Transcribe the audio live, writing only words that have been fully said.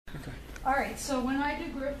All right, so when I do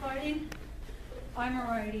grip fighting, I'm a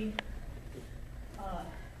righty.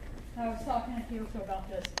 I was talking to you about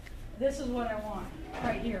this. This is what I want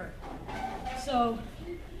right here. So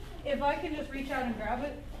if I can just reach out and grab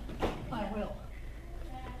it, I will.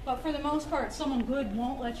 But for the most part, someone good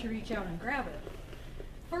won't let you reach out and grab it.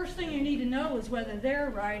 First thing you need to know is whether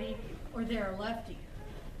they're righty or they're lefty.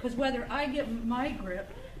 Because whether I get my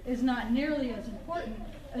grip is not nearly as important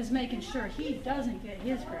as making sure he doesn't get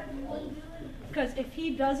his grip. Because if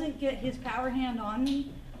he doesn't get his power hand on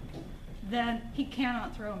me, then he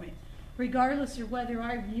cannot throw me, regardless of whether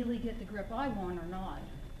I really get the grip I want or not.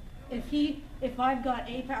 If I've got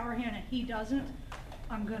a power hand and he doesn't,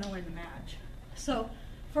 I'm going to win the match. So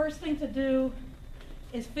first thing to do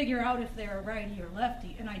is figure out if they're a righty or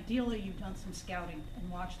lefty, and ideally you've done some scouting and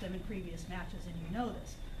watched them in previous matches and you know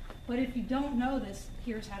this. But if you don't know this,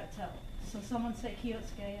 here's how to tell. So someone say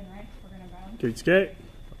Kiyotsuke and right, we're going to round. Kiyotsuke,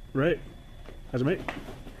 right. How's it, mate?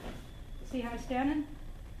 See how he's standing?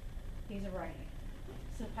 He's a righty.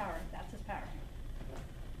 It's his power, that's his power hand.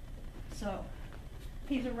 So if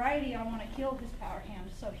he's a righty, I want to kill his power hand,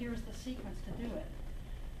 so here's the sequence to do it.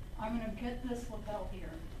 I'm going to get this lapel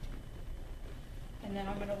here. And then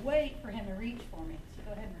I'm going to wait for him to reach for me. So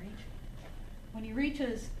go ahead and reach. When he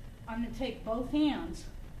reaches, I'm going to take both hands.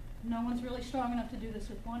 No one's really strong enough to do this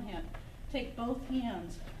with one hand. Take both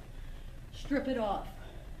hands, strip it off.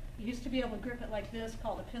 You used to be able to grip it like this,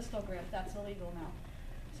 called a pistol grip. That's illegal now.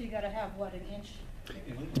 So you got to have, what, an inch?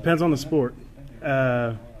 Depends on the sport.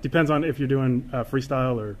 Depends on if you're doing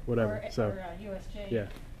freestyle or whatever. Or USJ. Yeah.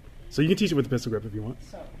 So you can teach it with the pistol grip if you want.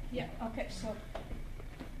 So, yeah, okay. So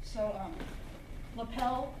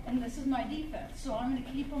lapel, and this is my defense. So I'm going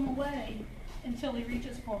to keep him away until he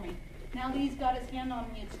reaches for me. Now that he's got his hand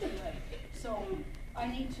on me, it's too late. So I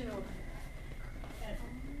need to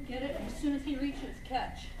get it, and as soon as he reaches,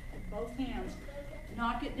 catch with both hands,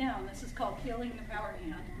 knock it down. This is called killing the power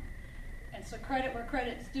hand. And so credit where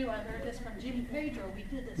credit's due. I heard this from Jim Pedro. We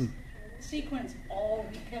did this sequence all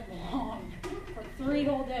weekend long for 3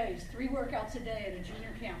 whole days, 3 workouts a day at a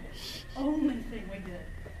junior camp. Only thing we did.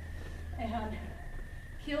 And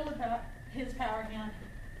kill his power hand,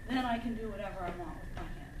 then I can do whatever I want with my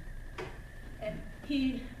hand. And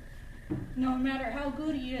he, no matter how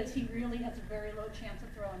good he is, he really has a very low chance of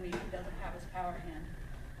throwing me if he doesn't have his power hand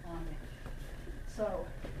on me. So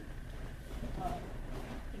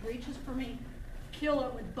he reaches for me, kill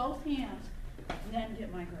it with both hands, then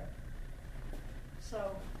get my grip.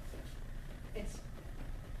 So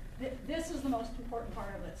this is the most important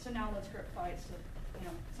part of it. So now let's grip fight. So,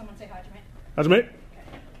 someone say hi to me. How's it, mate?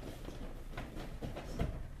 Okay.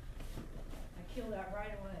 I kill that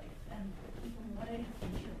right away.